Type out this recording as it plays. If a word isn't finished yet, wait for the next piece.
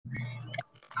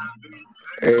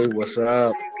Hey, what's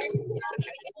up?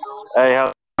 Hey, how's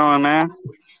it going, man?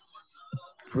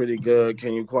 Pretty good.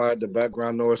 Can you quiet the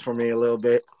background noise for me a little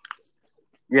bit?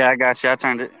 Yeah, I got you. I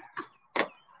turned it.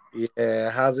 Yeah,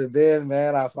 how's it been,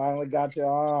 man? I finally got you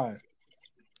on.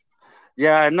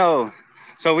 Yeah, I know.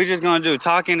 So we just gonna do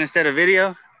talking instead of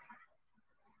video?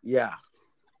 Yeah,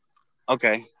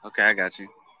 Okay, I got you.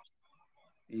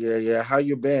 yeah. How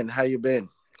you been? How you been?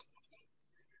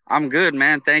 I'm good,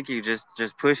 man. Thank you. Just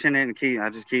pushing it and I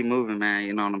just keep moving, man.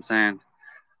 You know what I'm saying?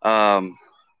 Um,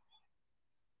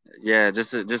 yeah,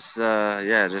 just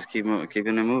keeping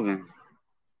it moving.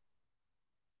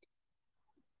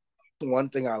 One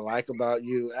thing I like about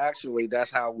you, actually,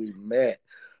 that's how we met.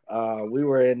 We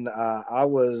were in. I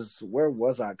was. Where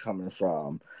was I coming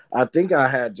from? I think I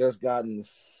had just gotten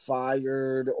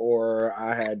fired, or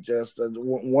I had just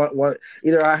one.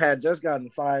 Either I had just gotten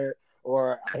fired,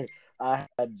 or I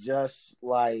had just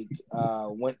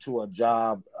went to a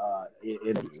job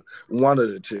interview. One of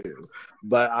the two.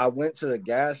 But I went to the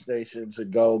gas station to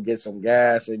go get some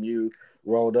gas, and you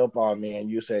rolled up on me and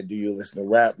you said, "Do you listen to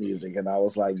rap music?" And I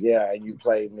was like, "Yeah." And you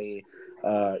played me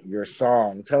your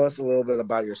song. Tell us a little bit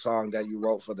about your song that you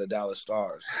wrote for the Dallas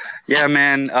Stars. Yeah,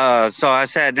 man. So I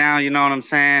sat down. You know what I'm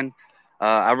saying?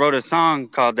 I wrote a song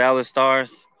called Dallas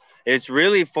Stars. It's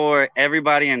really for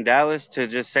everybody in Dallas to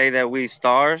just say that we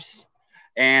stars.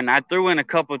 And I threw in a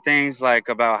couple things like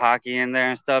about hockey in there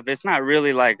and stuff. It's not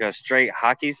really like a straight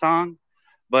hockey song,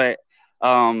 but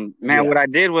man, Yeah, what I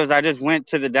did was I just went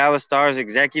to the Dallas Stars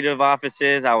executive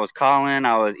offices. I was calling,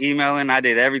 I was emailing, I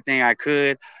did everything I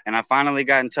could, and I finally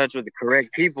got in touch with the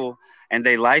correct people. And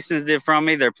they licensed it from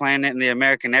me. They're playing it in the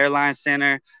American Airlines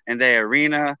Center and the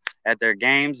arena at their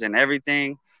games and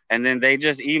everything. And then they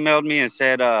just emailed me and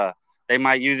said they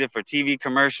might use it for TV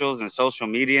commercials and social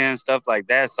media and stuff like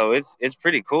that. So it's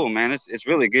pretty cool, man. It's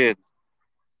really good.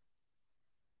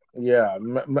 yeah.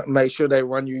 Make sure they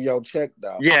run you your check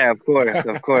though. Yeah, of course,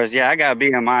 of course. Yeah, I got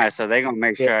BMI, so they gonna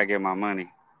make Yeah, sure I get my money.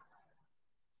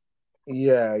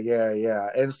 yeah.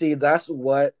 And see, that's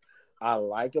what I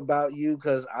like about you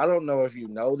because I don't know if you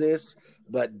know this,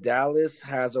 but Dallas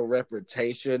has a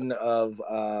reputation of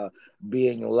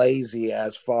being lazy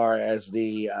as far as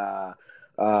the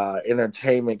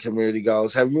entertainment community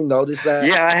goes. Have you noticed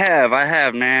that? Yeah, I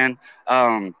have, man.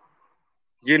 Um,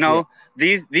 you Yeah, know,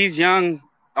 these young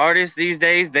artists these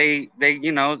days,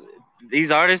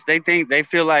 these artists they think they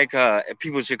feel like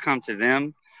people should come to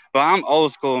them. But I'm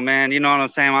old school, man. You know what I'm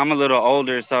saying? I'm a little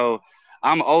older, so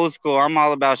I'm old school. I'm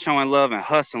all about showing love and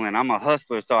hustling. I'm a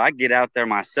hustler, so I get out there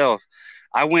myself.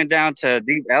 I went down to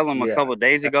Deep Ellum a yeah, couple of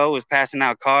days ago. Was passing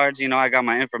out cards. You know, I got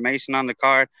my information on the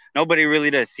card. Nobody really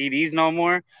does CDs no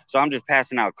more, so I'm just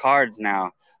passing out cards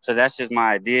now. So that's just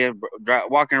my idea.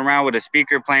 Walking around with a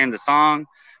speaker playing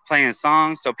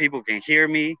songs so people can hear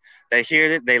me. They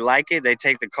hear it, they like it, they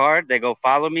take the card, they go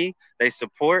follow me, they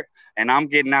support, and I'm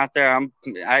getting out there.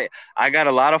 I got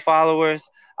a lot of followers.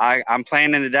 I'm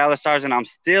playing in the Dallas Stars, and I'm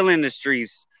still in the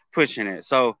streets pushing it.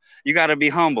 So you got to be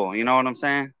humble. You know what I'm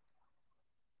saying?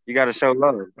 You got to show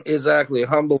love. exactly.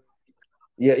 Humble.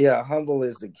 Yeah. Humble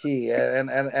is the key. And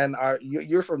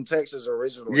you're from Texas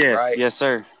originally, Yes, right? yes,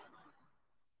 sir.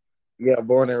 Yeah,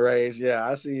 born and raised. Yeah,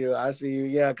 I see you. I see you.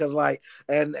 Yeah, because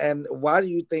and why do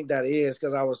you think that is?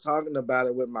 Because I was talking about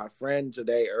it with my friend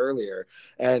today earlier,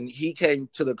 and he came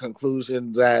to the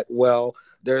conclusion that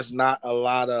there's not a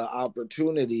lot of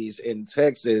opportunities in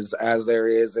Texas as there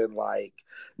is in like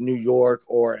New York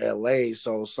or LA.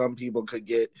 So some people could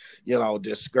get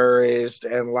discouraged,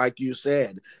 and like you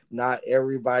said, not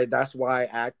everybody. That's why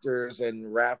actors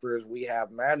and rappers we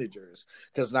have managers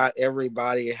because not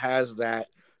everybody has that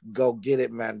go get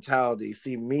it mentality.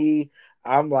 See, me,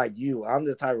 I'm like you. I'm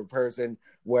the type of person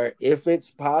where if it's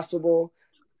possible,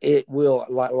 it will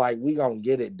like we gonna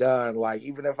get it done. Like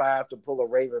even if I have to pull a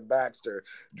Raven Baxter,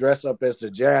 dress up as the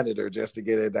janitor just to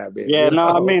get in that bitch, Yeah, no,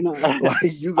 I mean, like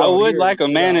you I gonna would hear, like a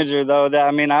manager though. That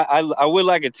I mean, I would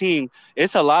like a team.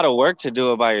 It's a lot of work to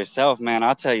do it by yourself, man.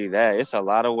 I'll tell you that. It's a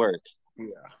lot of work.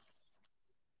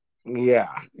 yeah.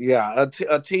 Yeah.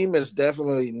 A team is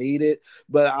definitely needed,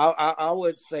 but I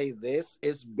would say this: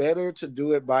 it's better to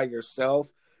do it by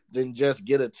yourself than just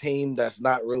get a team that's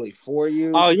not really for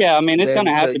you. Oh yeah, I mean it's Than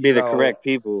gonna have to to be the correct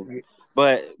people.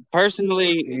 But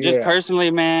just yeah,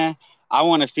 personally, man, I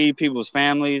want to feed people's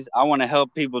families. I want to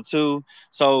help people too.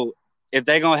 So if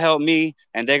they're gonna help me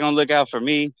and they're gonna look out for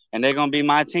me and they're gonna be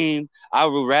my team, I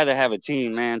would rather have a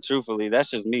team, man. Truthfully,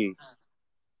 that's just me.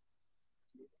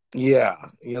 yeah.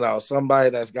 Somebody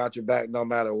that's got your back no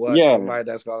matter what. Yeah, Somebody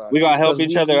that's gonna we're gonna help because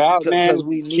each other out, man.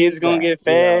 we Kids need gonna that. get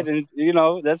fed, and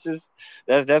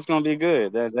that's gonna be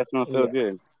good. That's gonna feel Yeah.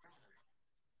 good.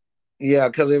 Yeah,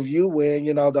 because if you win,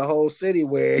 the whole city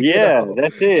win, Yeah,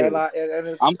 that's it. and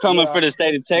it's, I'm coming yeah, for the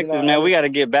state of Texas, man. and We got it's to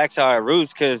get back to our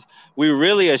roots because we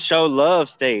really a show love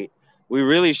state. We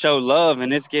really show love,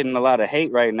 and it's getting a lot of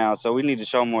hate right now. So we need to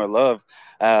show more love.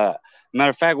 Uh,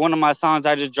 Matter of fact, one of my songs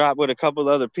I just dropped with a couple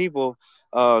other people.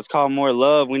 It's called "More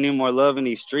Love." We need more love in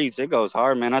these streets. It goes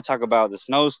hard, man. I talk about the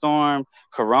snowstorm,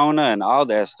 Corona, and all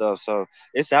that stuff. So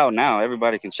it's out now.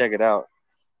 Everybody can check it out.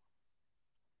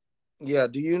 yeah.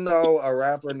 Do you know a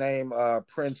rapper named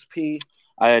Prince P?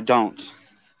 I don't.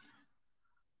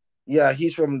 Yeah,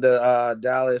 he's from the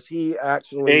Dallas. He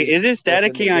Hey, actually is it was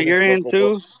in the staticky on Guinness your Book end of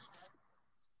World. too,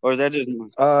 or is that just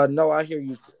No, I hear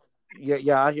you. Yeah,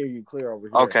 yeah, I hear you clear over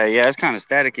here. okay? Yeah, it's kind of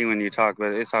staticky when you talk,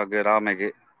 but it's all good. I'll make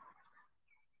it.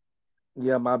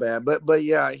 Yeah, my bad. But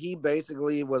yeah, he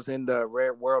basically was in the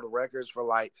Red World Records for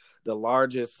like the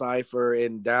largest cipher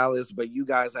in Dallas. But you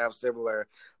guys have similar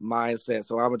mindset,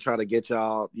 so I'm gonna try to get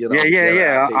y'all, Yeah, yeah, together.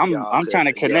 I yeah. think I'm y'all I'm could, trying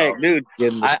to connect, dude.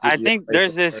 get in the I studio. think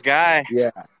there's this guy Yeah,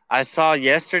 I saw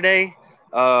yesterday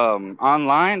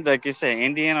online, like it's an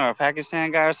Indian or a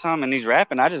Pakistan guy or something, and he's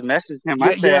rapping. I just messaged him.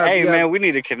 I yeah, said, yeah, "Hey, yeah. man, we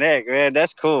need to connect, man.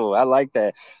 That's cool. I like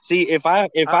that." See, if I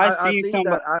I see think somebody,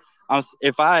 that I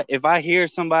if I hear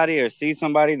somebody or see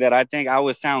somebody that I think I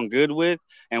would sound good with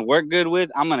and work good with,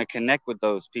 I'm gonna connect with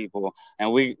those people,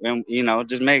 and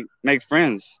just make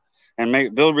friends and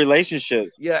make build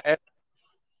relationships. yeah.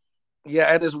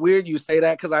 Yeah, and it's weird you say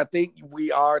that because I think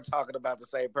we are talking about the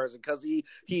same person because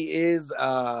he is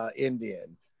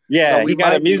Indian, so Yeah, we he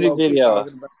got a might be music low key video.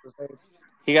 talking about the same.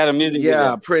 He got a music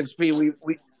video. Yeah, Prince P.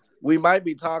 We might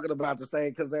be talking about the same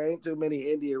because there ain't too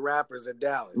many Indian rappers in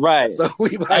Dallas, Right. so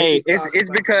we might Hey, be it's talking it's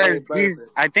about the because same he's person.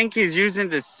 I think he's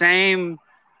using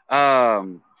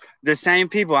um the same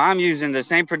people I'm using, the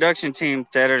same production team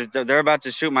they're about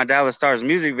to shoot my Dallas Stars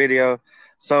music video.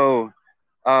 So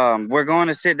we're going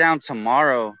to sit down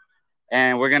tomorrow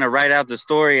and we're gonna write out the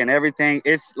story and everything.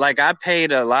 It's like I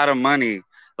paid a lot of money.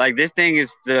 Like this thing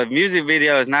is the music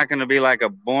video is not gonna be like a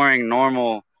boring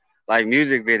normal like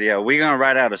music video. We're gonna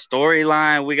write out a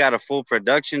storyline. We got a full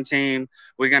production team.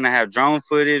 We're gonna have drone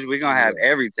footage. We're gonna have Yeah,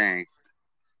 everything.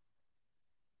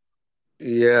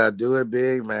 yeah, do it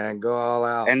big, man. Go all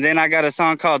out. And then I got a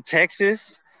song called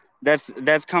Texas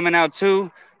that's coming out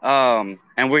too.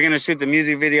 And we're gonna shoot the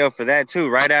music video for that too,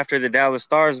 right after the Dallas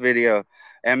Stars video.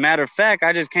 And matter of fact,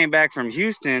 I just came back from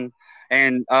Houston,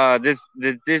 and this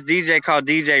DJ called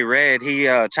DJ Red, he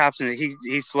chops and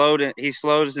he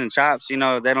slows and chops. They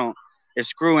don't if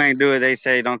screw ain't do it, they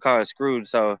say don't call it screwed.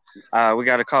 So we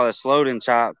got to call it slowed and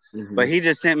chop. But Hmm. he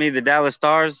just sent me the Dallas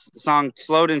Stars song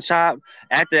slowed and chop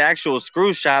at the actual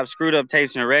screw shop, Screwed Up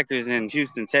Tapes and Records in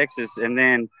Houston, Texas, and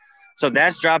then so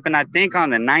that's dropping. I think on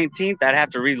the 19th. I'd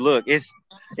have to relook.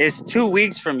 It's 2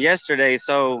 weeks from yesterday,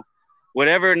 so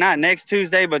whatever, not next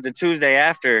Tuesday, but the Tuesday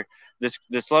after,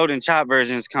 the slowed and chop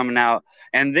version is coming out,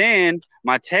 and then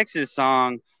my Texas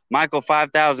song. Michael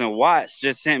 5000 Watts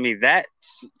just sent me that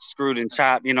screwed and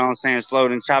chopped, you know what I'm saying,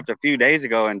 slowed and chopped a few days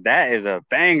ago, and that is a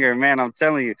banger, man. I'm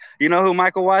telling you. You know who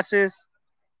Michael Watts is?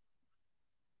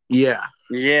 Yeah,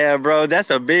 Yeah, bro, that's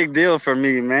a big deal for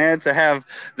me, man. To have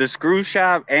the Screw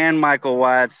Shop and Michael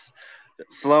Watts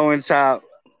slow and chop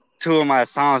two of my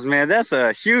songs, man. That's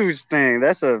a huge thing.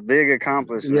 That's a big yeah.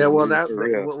 accomplishment, Well, man, for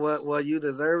real. well, you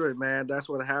deserve it, man. That's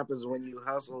what happens when you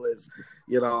hustle as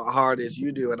hard as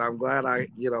you do, and I'm glad I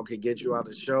could get you on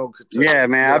the show to Yeah,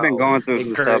 man, I've been going through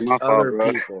some stuff. encourage My fault, other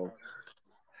bro. people.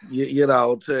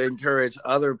 To encourage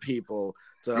other people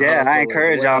to Yeah, I hustle as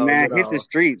encourage y'all, well. man. Hit the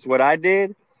streets. What I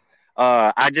did,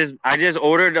 I just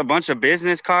ordered a bunch of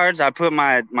business cards. I put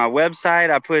my website.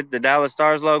 I put the Dallas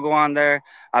Stars logo on there.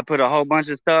 I put a whole bunch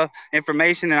of stuff,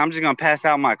 information, and I'm just gonna pass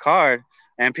out my card,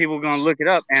 and people gonna look it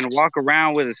up and walk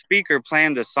around with a speaker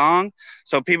playing the song,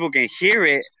 so people can hear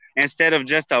it instead of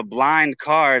just a blind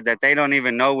card that they don't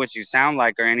even know what you sound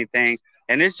like or anything.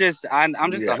 And it's just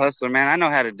I'm just a Yeah, hustler, man. I know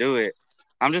how to do it.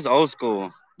 I'm just old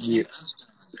school. yeah.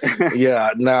 Yeah.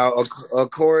 Now, of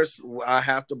course, I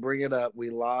have to bring it up. We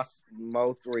lost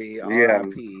Mo three, Yeah,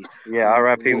 R.I.P. yeah.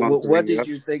 R.I.P. Mo What three. did Yep.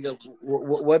 you think of?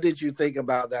 What did you think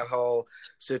about that whole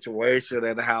situation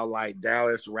and how like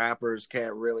Dallas rappers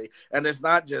can't really? And it's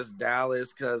not just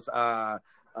Dallas because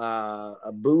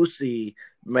Boosie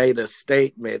made a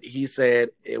statement. He said,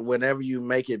 "Whenever you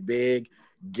make it big,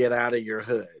 get out of your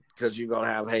hood." Because you're gonna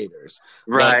have haters,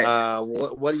 but Right.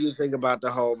 what do you think about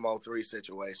the whole Mo3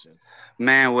 situation?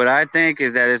 Man, what I think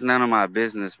is that it's none of my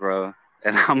business, bro,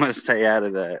 and I'm gonna stay out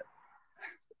of that.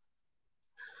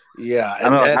 Yeah, I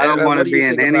don't I don't and want what to do you be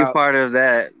in think any about? part of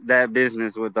that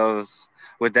business with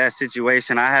that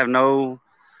situation. I have no.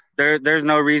 there's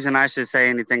no reason I should say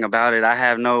anything about it. I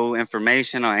have no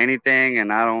information or anything,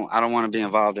 and I don't want to be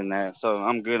involved in that. So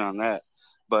I'm good on that.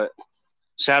 But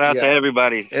shout out to Yeah,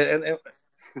 everybody. and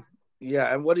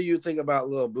yeah, and what do you think about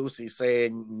Lil Boosie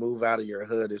saying "move out of your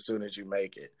hood as soon as you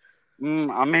make it"?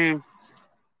 I mean,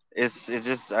 it's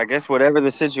just I guess whatever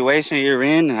the situation you're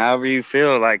in, however you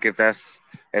feel, like if that's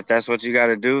what you got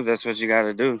to do, that's what you got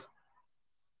to do.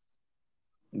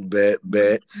 Bet.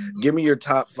 Give me your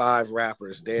top five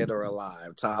rappers, dead or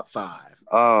alive. Top five,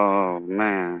 Oh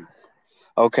man.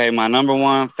 Okay, my number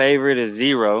one favorite is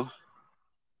Zero.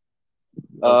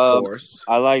 of Um, course.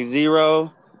 I like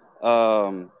Zero,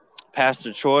 um,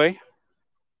 Pastor Troy,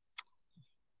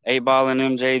 8 Ball and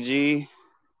MJG.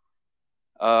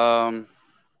 Um,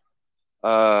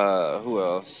 who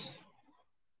else?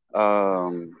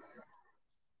 Um,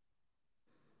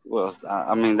 who else?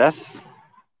 I mean, that's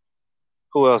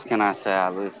who else can I say I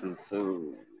listen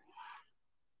to?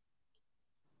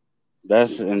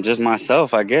 That's and just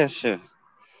myself, I guess. Shit.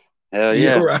 Hell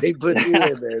You're yeah. right. Put you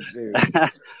in there too.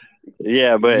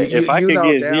 Yeah, You but you if I you could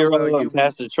know get damn well Zero you and be.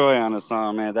 Pastor Troy on a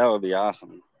song, man, that would be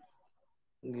awesome.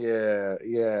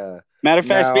 Yeah. Matter of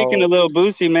fact, speaking Now, of Lil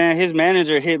Boosie, man, his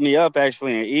manager hit me up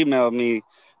actually and emailed me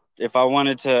if I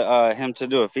wanted to him to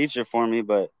do a feature for me.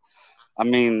 But I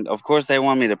mean, of course they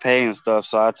want me to pay and stuff,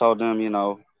 so I told them,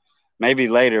 maybe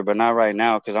later, but not right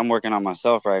now because I'm working on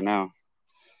myself right now.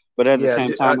 But at the yeah,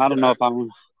 same time, I don't know if I'm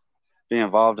be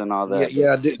involved in all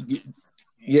yeah, that. But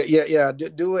yeah, yeah.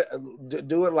 Do it,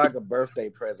 do it like a birthday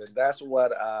present. That's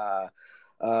what.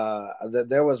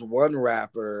 There was one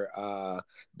rapper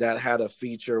that had a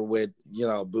feature with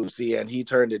Boosie, and he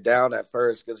turned it down at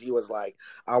first because he was like,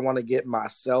 "I want to get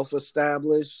myself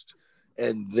established,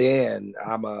 and then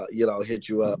I'm a hit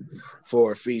you up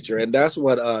for a feature." And that's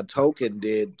what Token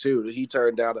did too. He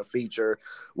turned down a feature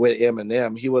with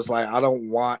Eminem. He was like, "I don't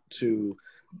want to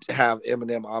have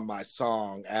Eminem on my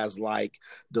song as like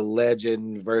the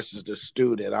legend versus the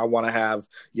student. I want to have,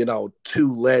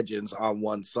 two legends on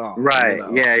one song. right,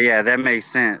 yeah, that makes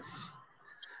sense.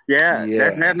 Yeah,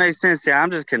 that Yeah. makes sense. Yeah,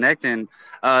 I'm just connecting.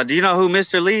 Do you know who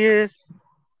Mr. Lee is?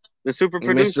 The super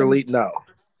producer? Mr. Lee, no.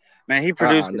 Man, he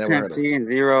produced the Never Pimp heard of C and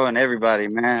Zero and everybody.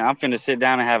 Man, I'm finna sit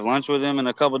down and have lunch with him in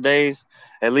a couple days.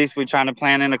 At least we trying to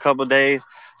plan in a couple days.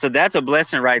 So that's a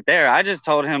blessing right there. I just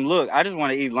told him, look, I just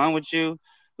want to eat lunch with you.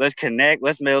 Let's connect.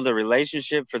 Let's build a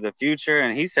relationship for the future.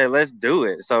 And he said, let's do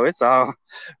it. So it's all,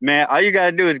 man. All you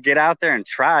gotta do is get out there and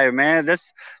try, man.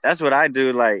 That's what I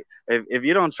do. Like if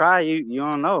you don't try, you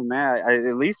don't know, man.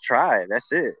 At least try.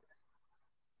 That's it.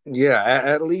 Yeah,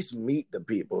 at least meet the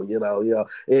people. The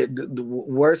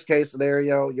worst case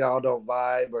scenario, y'all don't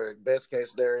vibe, or best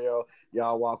case scenario,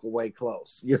 y'all walk away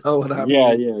close. You know what I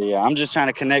Yeah, mean? yeah, yeah. I'm just trying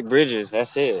to connect bridges.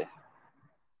 That's it.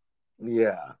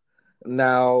 Yeah.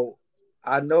 Now,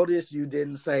 I noticed you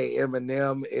didn't say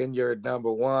Eminem in your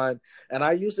number one, and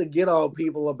I used to get on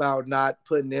people about not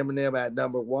putting Eminem at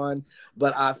number one,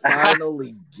 but I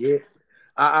finally get.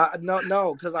 I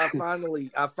no, because I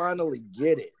finally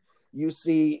get it. You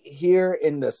see, here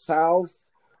in the South,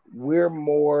 we're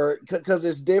more because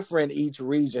it's different each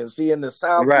region. See, in the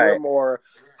South, we're Right. more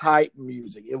hype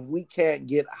music. If we can't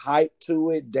get hype to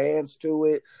it, dance to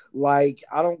it, like,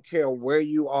 I don't care where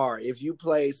you are. If you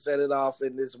play Set It Off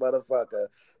in This Motherfucker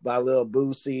by Lil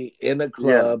Boosie in a Yeah.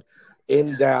 club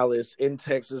in Dallas, in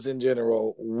Texas in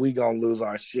general, we gonna lose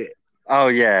our shit. Oh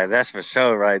yeah, that's for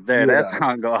sure right there. You That know.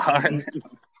 song go hard.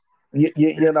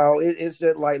 It's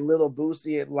just like Little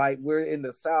Boosie. Like, we're in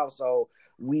the South, so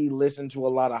we listen to a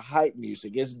lot of hype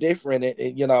music. It's different.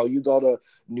 You go to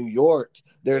New York,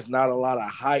 there's not a lot of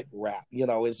hype rap.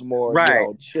 It's more Right.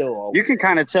 chill You over can there.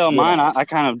 kind of tell You mine. know, I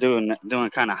kind of doing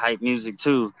kind of hype music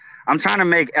too. I'm trying to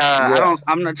make. I yeah. don't.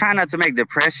 I'm not trying not to make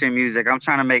depression music. I'm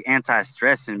trying to make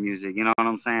anti-stressing music. You know what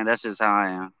I'm saying? That's just how I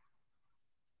am.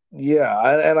 Yeah,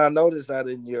 and I noticed that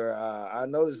in your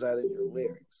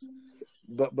lyrics.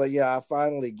 But yeah, I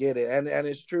finally get it, and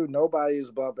it's true. Nobody's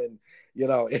bumping,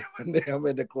 Eminem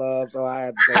in the club, so I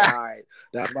had to say, all right,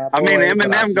 that's my I mean, boy.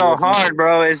 But I Eminem see go what you hard, did.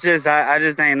 bro. It's just I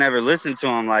just ain't never listened to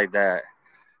him like that.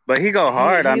 But he go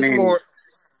hard. I He's mean, more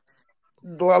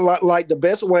like the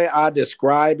best way I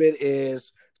describe it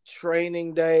is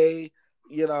Training Day,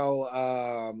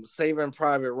 Saving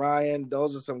Private Ryan.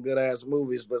 Those are some good ass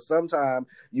movies, but sometimes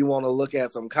you want to look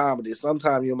at some comedy.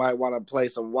 Sometimes you might want to play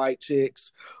some white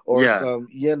chicks or yeah. some,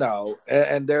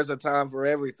 and there's a time for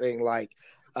everything. Like,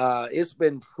 it's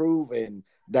been proven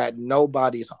that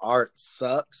nobody's art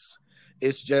sucks.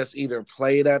 It's just either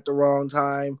played at the wrong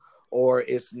time or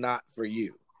it's not for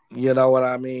you. You know what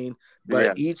I mean? But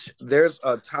Yeah. each there's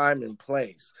a time and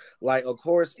place. Like, of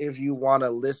course, if you want to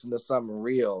listen to something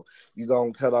real, you're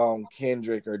gonna cut on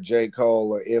Kendrick or J.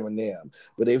 Cole or Eminem.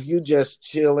 But if you just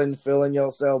chilling, feeling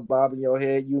yourself, bobbing your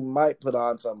head, you might put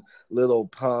on some little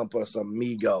pump or some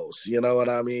Migos. You know what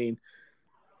I mean?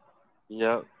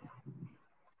 Yep.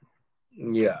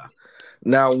 Yeah.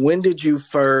 Now, when did you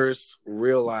first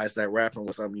realize that rapping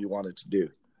was something you wanted to do?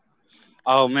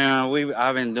 Oh man, we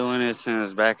I've been doing it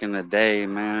since back in the day,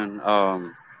 man.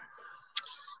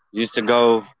 Used to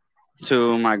go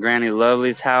to my granny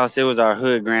Lovely's house. It was our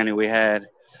hood granny we had.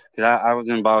 Cause I was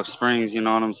in Bog Springs, you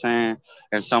know what I'm saying?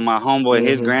 And so my homeboy,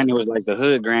 his Mm-hmm. granny was like the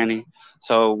hood granny.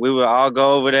 So we would all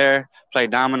go over there, play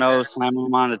dominoes, slam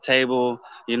them on the table,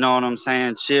 you know what I'm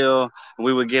saying? Chill. And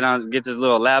we would get this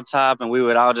little laptop and we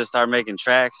would all just start making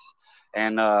tracks.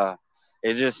 And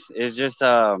it's just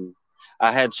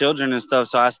I had children and stuff,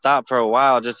 so I stopped for a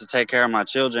while just to take care of my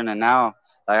children, and now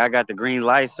like I got the green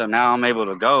light, so now I'm able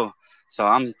to go. So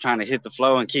I'm trying to hit the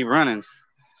flow and keep running.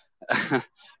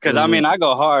 Cause I mean Mm-hmm. I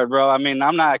go hard, bro. I mean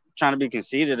I'm not trying to be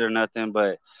conceited or nothing,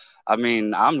 but I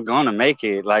mean I'm gonna make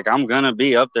it. Like I'm gonna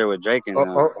be up there with Drake and Oh,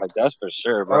 them. oh, Like that's for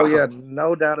sure, oh bro. yeah,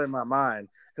 no doubt in my mind.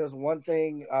 Because one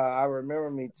thing I remember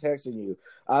me texting you,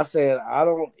 I said I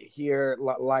don't hear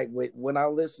like when I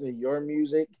listen to your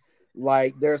music.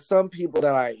 Like there's some people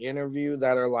that I interview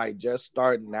that are like just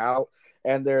starting out,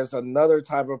 and there's another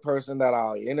type of person that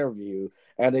I'll interview,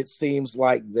 and it seems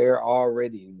like they're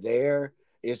already there.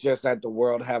 It's just that the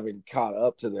world haven't caught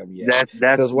up to them yet. That's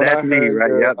that's Because when that's I me, heard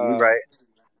right? your Yep, you right.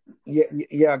 yeah,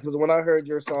 yeah, because when I heard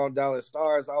your song Dallas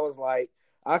Stars, I was like,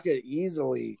 I could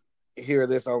easily hear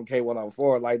this on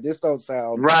K104. Like this don't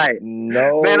sound Right.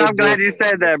 Man, no I'm glad you different.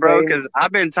 said The that, bro, same because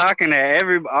I've been talking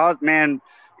to man,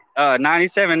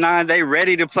 97.9, they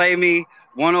ready to play me.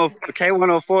 10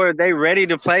 K104, they ready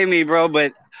to play me, bro.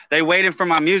 But they waiting for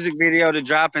my music video to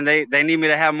drop, and they need me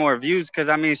to have more views. Cause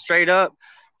I mean, straight up,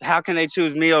 how can they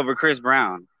choose me over Chris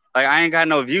Brown? Like I ain't got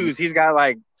no views. He's got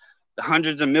like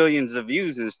hundreds of millions of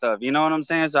views and stuff. You know what I'm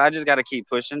saying? So I just got to keep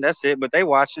pushing. That's it. But they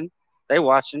watching. They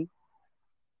watching.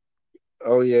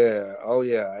 oh yeah, oh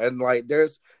yeah. And like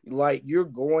there's like you're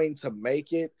going to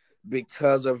make it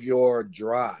because of your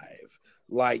drive.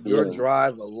 Like your Yeah,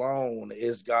 drive alone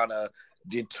is gonna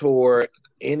detour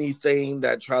anything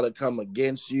that try to come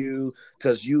against you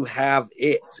because you have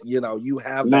it. You know, you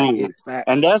have that man. it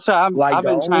And factor. that's what Like I've the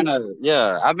been trying only to.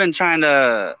 Yeah, I've been trying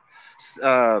to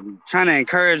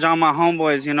encourage all my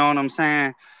homeboys. You know what I'm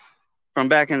saying? From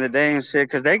back in the day and shit,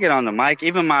 cause they get on the mic.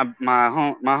 Even my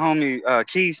homie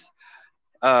Keith,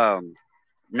 um,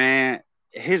 man,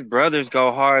 his brothers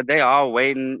go hard. They all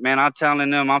waiting. Man, I'm telling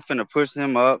them I'm finna push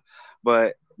them up.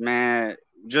 But man,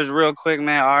 just real quick,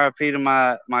 man, RIP to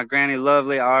my granny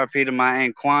Lovely, RIP to my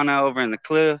Aunt Quana over in the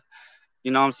cliff.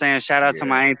 You know what I'm saying? Shout out to yeah.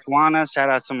 my Aunt Twana, shout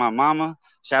out to my mama,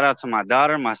 shout out to my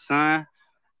daughter, my son,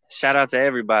 shout out to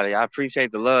everybody. I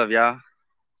appreciate the love, y'all.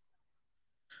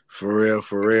 For real,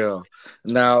 for real.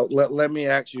 Now, let me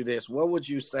ask you this: what would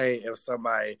you say if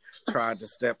somebody tried to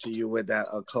step to you with that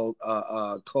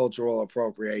cultural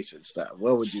appropriation stuff?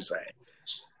 What would you say?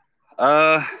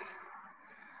 Uh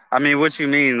I mean, what you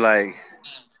mean, like?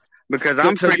 Because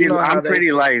Because you know how I'm they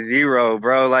pretty say, like zero,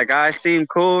 bro. Like I seem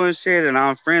cool and shit, and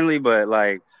I'm friendly, but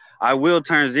like I will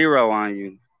turn zero on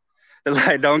you.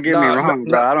 Like, don't get me no, no, wrong,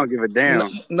 bro. no, I don't give a no,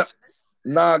 damn. no,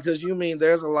 nah, because you mean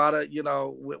there's a lot of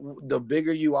the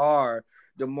bigger you are,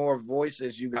 the more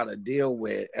voices you got to deal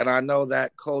with, and I know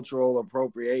that cultural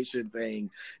appropriation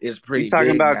thing is You pretty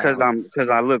talking big about now. because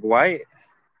I look white?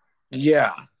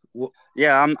 Yeah, well,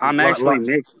 Yeah, I'm actually like,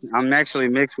 mixed. I'm actually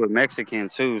mixed with Mexican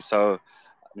too. So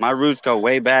my roots go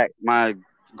way back. My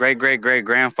great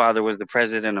grandfather was the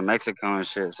president of Mexico and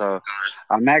shit. So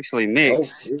I'm actually oh,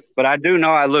 mixed. But I do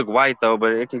know I look white though.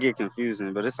 But it can get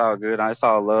confusing. But it's all good. It's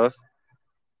all love.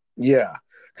 yeah,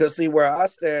 because see where I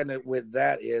stand with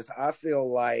that is I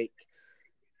feel like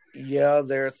yeah,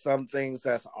 there's some things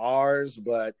that's ours,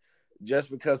 but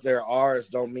just because they're ours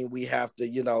don't mean we have to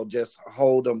just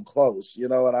hold them close. You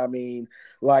know what I mean?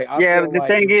 Like I Yeah, but feel the like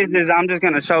thing if is you I'm just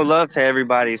gonna show love to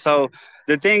everybody. So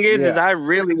the thing is yeah I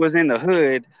really was in the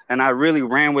hood and I really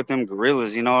ran with them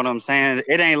gorillas. You know what I'm saying?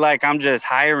 It ain't like I'm just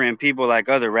hiring people like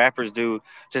other rappers do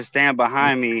to stand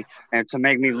behind me and to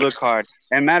make me look hard.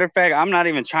 And matter of fact, I'm not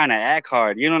even trying to act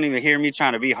hard. You don't even hear me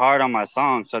trying to be hard on my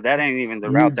song. So that ain't even the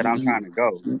route that I'm you trying to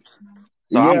go.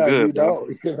 So I'm yeah you good, bro. don't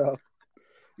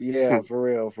yeah, for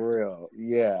real, for real.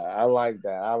 Yeah, I like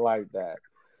that. I like that.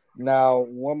 Now,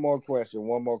 one more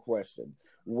question.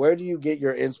 where do you get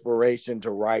your inspiration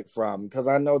to write from? Because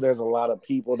I know there's a lot of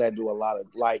people that do a lot of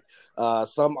like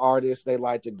some artists, they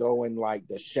like to go in like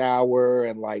the shower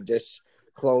and like just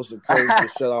close the curtains to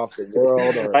shut off the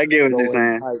world, or I get what you're go in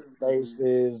saying. tight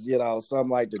spaces. Some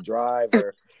like to drive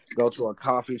or go to a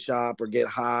coffee shop or get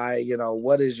high.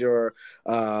 What is your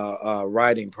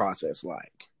writing process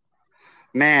like?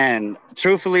 Man,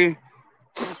 truthfully,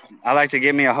 I like to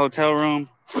get me a hotel room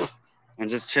and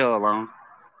just chill alone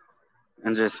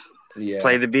and just Yeah.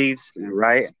 play the beats and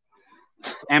write.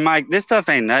 And my this stuff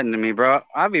ain't nothing to me, bro.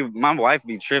 My wife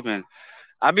be tripping.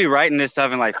 I be writing this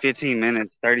stuff in like 15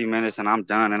 minutes, 30 minutes, and I'm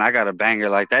done. And I got a banger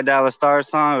like that Dallas Stars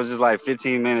song. It was just like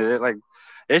 15 minutes.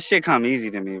 This shit come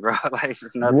easy to me, bro. Like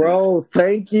it's nothing. Bro,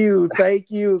 thank you.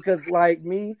 Cause like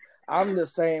me, I'm the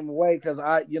same way. Cause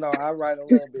I write a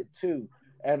little bit too.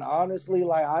 And honestly,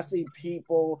 like I see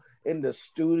people in the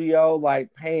studio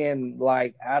like paying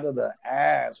like out of the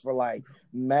ass for like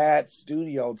mad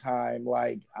studio time.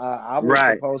 Like I was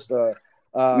Right. supposed to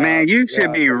Man, you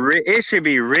should be cause it should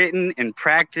be written and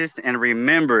practiced and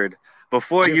remembered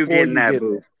before you before get in you that get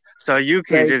booth. there. So you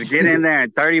can Thank just get in you. there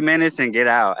in 30 minutes and get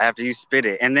out after you spit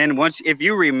it. And then once if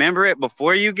you remember it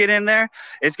before you get in there,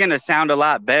 it's going to sound a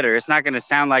lot better. It's not going to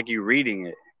sound like you reading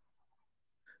it.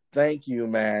 Thank you,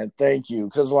 man. Thank you.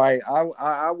 Cause like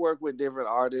I work with different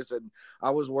artists, and I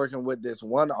was working with this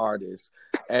one artist,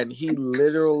 and he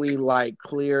literally like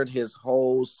cleared his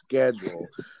whole schedule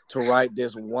to write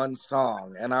this one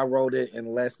song, and I wrote it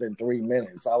in less than 3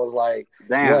 minutes. I was like,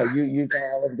 Damn. "What you thought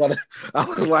I was gonna?" I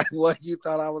was like, "What you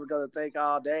thought I was gonna take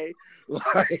all day?"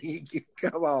 Like,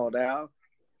 come on now,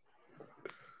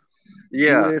 do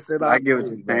Yeah, this in I our get what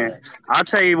you're sleep, saying. man. I'll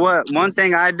tell you what, one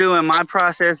thing I do in my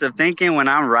process of thinking when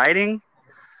I'm writing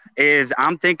is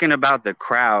I'm thinking about the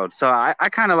crowd. So I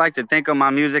kind of like to think of my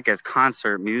music as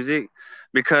concert music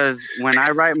because when I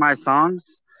write my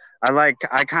songs, I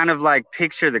kind of like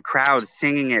picture the crowd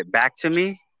singing it back to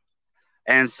me.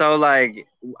 And so like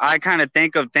I kind of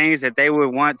think of things that they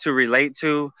would want to relate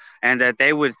to and that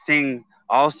they would sing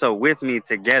also with me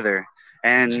together.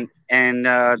 And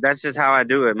that's just how I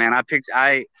do it, man.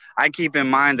 I keep in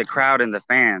mind the crowd and the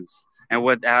fans and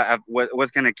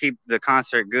what's going to keep the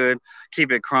concert good,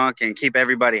 keep it crunk and keep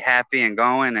everybody happy and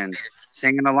going and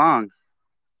singing along.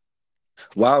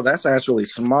 Wow, that's actually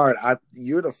smart.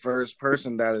 You're the first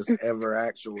person that has ever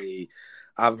actually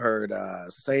I've heard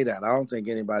say that. I don't think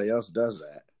anybody else does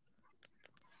that.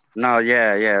 No,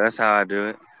 yeah, yeah, that's how I do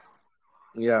it.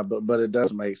 Yeah, but it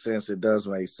does make sense. It does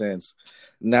make sense.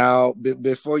 Now,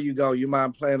 before you go, you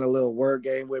mind playing a little word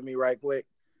game with me, right quick?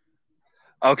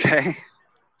 Okay.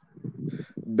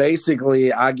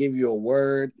 Basically, I give you a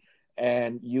word,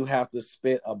 and you have to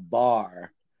spit a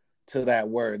bar to that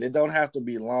word. It don't have to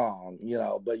be long,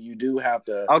 but you do have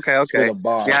to Okay, spit okay. a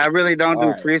bar. Yeah, I really don't All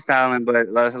do right. freestyling, but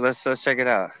let's check it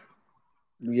out.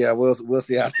 Yeah, we'll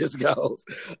see how this goes.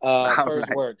 All First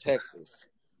right. word, Texas.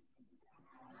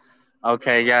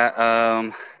 Okay,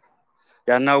 yeah.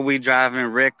 Y'all know we driving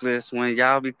reckless when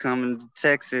y'all be coming to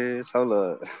Texas. Hold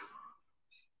up.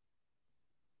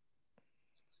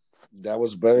 That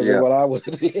was better than Yeah. what I would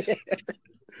have did.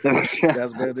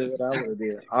 That's better than what I would have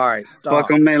did. All right, Fuck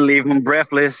them and stars. leave them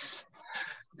breathless.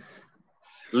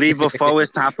 Leave before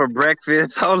it's time for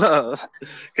breakfast. Hold up.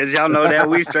 Because y'all know that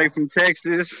we straight from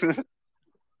Texas.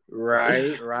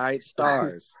 Right.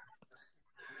 Stars.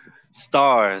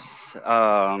 Stars.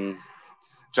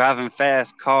 Driving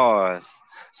fast cars.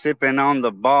 Sipping on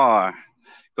the bar.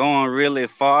 Going really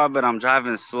far, but I'm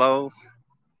driving slow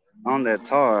on that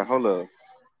tar. Hold up.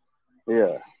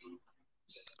 Yeah.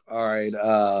 All right.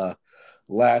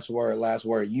 Last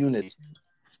word. Unity.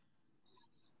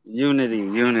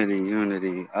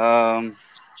 Unity.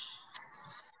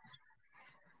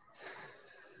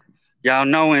 Y'all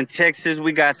know in Texas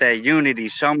we got that unity.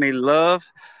 Show me love.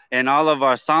 And all of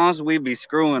our songs, we be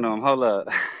screwing them. Hold up.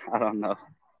 I don't know.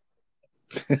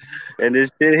 And this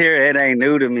shit here, it ain't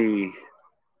new to me.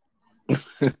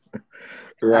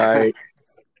 Right.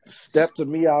 Step to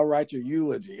me, I'll write your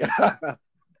eulogy.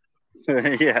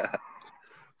 Yeah.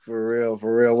 For real,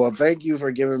 for real. Well, thank you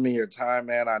for giving me your time,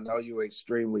 man. I know you're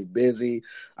extremely busy.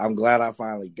 I'm glad I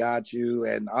finally got you.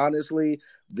 And honestly,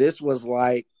 this was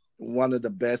like one of the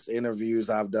best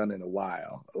interviews I've done in a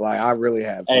while. Like, I really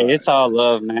had Hey, fun. it's all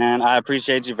love, man. I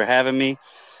appreciate you for having me.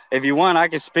 If you want, I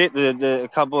can spit the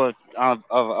couple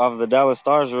of the Dallas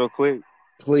Stars real quick.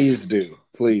 Please do.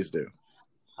 Please do.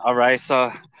 All right,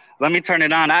 so let me turn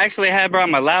it on. I actually had brought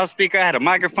my loudspeaker. I had a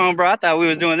microphone, bro. I thought we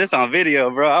was doing this on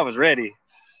video, bro. I was ready.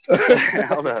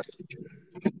 Hold up.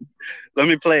 Let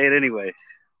me play it anyway.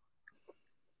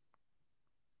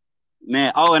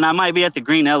 Man, oh, and I might be at the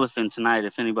Green Elephant tonight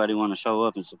if anybody want to show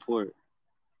up and support.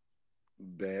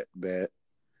 Bet, bet.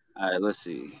 All right, let's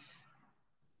see.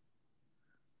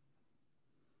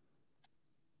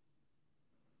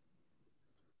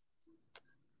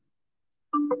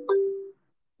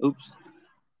 Oops.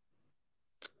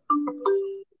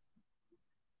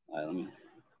 All right, let me.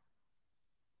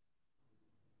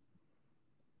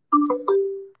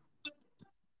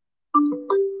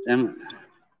 Damn it.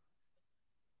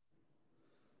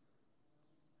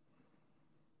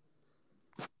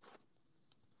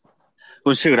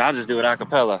 Well, shoot, I'll just do it a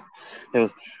cappella. It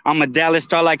was, I'm a Dallas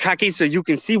star like hockey, so you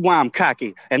can see why I'm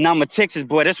cocky. And I'm a Texas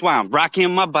boy, that's why I'm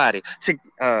rocking my body. It's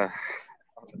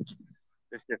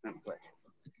different play.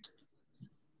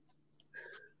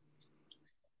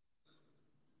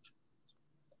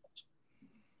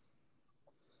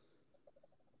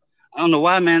 I don't know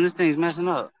why, man. This thing's messing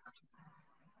up.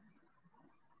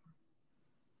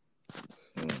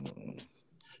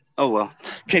 Oh well.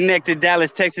 Connected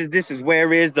Dallas, Texas. This is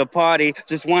where is the party.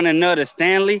 Just want another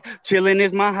Stanley. Chilling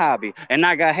is my hobby. And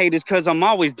I got haters cause I'm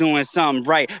always doing something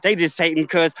right. They just hating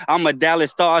cause I'm a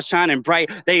Dallas star shining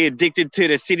bright. They addicted to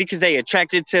the city cause they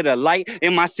attracted to the light.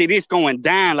 In my city it's going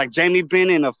down like Jamie been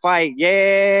in a fight.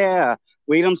 Yeah.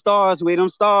 We them stars, we them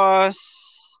stars.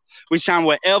 We shine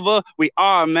wherever we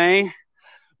are, man.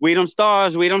 We them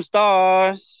stars, we them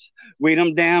stars. We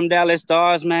them damn Dallas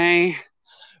stars, man.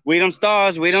 We them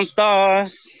stars, we them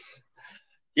stars.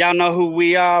 Y'all know who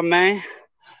we are, man.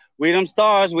 We them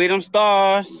stars, we them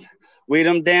stars. We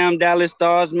them damn Dallas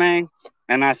stars, man.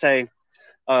 And I say,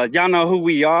 y'all know who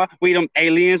we are. We them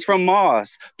aliens from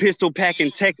Mars. Pistol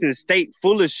packing Texan state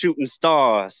full of shooting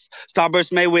stars.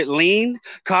 Starburst made with lean,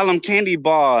 call them candy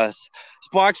bars.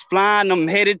 Sparks flying, I'm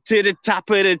headed to the top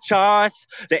of the charts.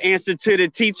 The answer to the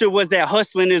teacher was that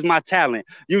hustling is my talent.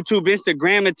 YouTube,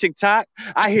 Instagram, and TikTok,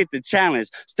 I hit the challenge.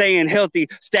 Staying healthy,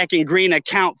 stacking green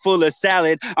account full of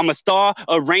salad. I'm a star,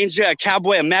 a ranger, a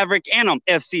cowboy, a maverick, and I'm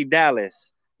FC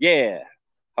Dallas. Yeah.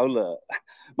 Hold up.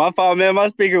 My fault, man. My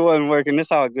speaker wasn't working.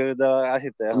 It's all good, though. I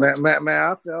hit that. Man,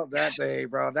 I felt that thing,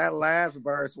 bro. That last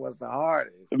verse was the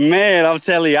hardest. Man, I'm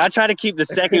telling you, I try to keep the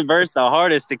second verse the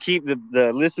hardest to keep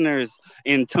the listeners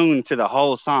in tune to the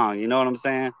whole song. You know what I'm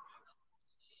saying?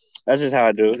 That's just how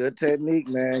I do it. Good technique,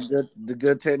 man.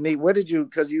 Good technique. What did you?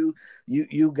 Because you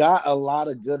got a lot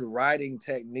of good writing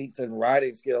techniques and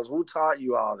writing skills. Who taught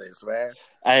you all this, man?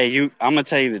 Hey, I'm gonna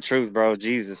tell you the truth, bro.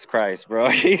 Jesus Christ, bro.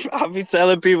 I'll be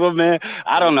telling people, man.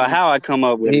 I don't know how I come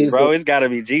up with it, He's bro. the It's got to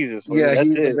be Jesus for me. Yeah, That's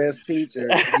he's the it. best teacher.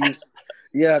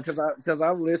 Yeah, because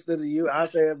I'm listening to you. I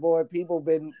said, boy, people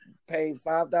been paid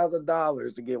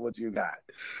 $5,000 to get what you got,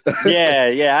 Yeah,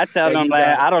 yeah. I tell and them, you man.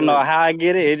 got it I don't know free. how I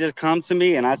get it. It just comes to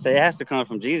me, and I say it has to come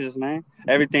from Jesus, man.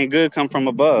 Everything good come from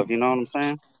above. You know what I'm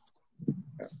saying?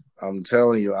 I'm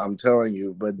telling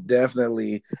you, but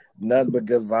definitely nothing but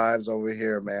good vibes over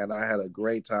here, man. I had a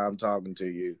great time talking to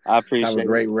you. I Have a appreciate it.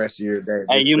 great rest of your day.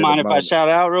 Hey, This has you been a mind if I moment. shout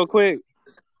out real quick?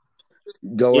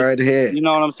 Go right ahead. You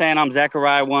know what I'm saying? I'm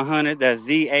Zacariah100. That's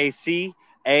Zacariah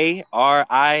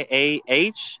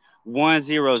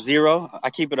 100. I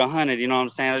keep it 100. You know what I'm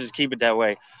saying? I just keep it that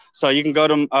way. So you can go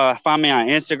to find me on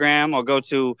Instagram or go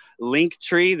to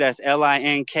Linktree. That's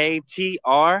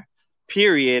LINKTR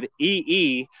period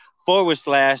EE /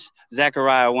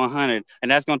 Zacariah100, and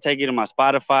that's gonna take you to my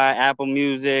Spotify, Apple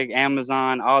Music,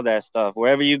 Amazon, all that stuff.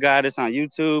 Wherever you got us on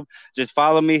YouTube, just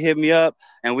follow me, hit me up,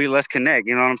 and let's connect.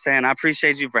 You know what I'm saying? I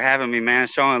appreciate you for having me, man.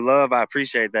 Showing love, I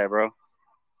appreciate that, bro.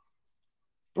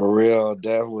 For real,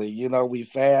 definitely. You know, we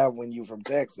fab when you from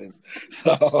Texas.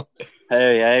 So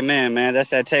Hey, amen, man. That's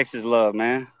that Texas love,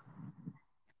 man.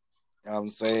 I'm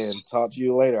saying, talk to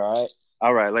you later, all right?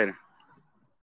 All right, later.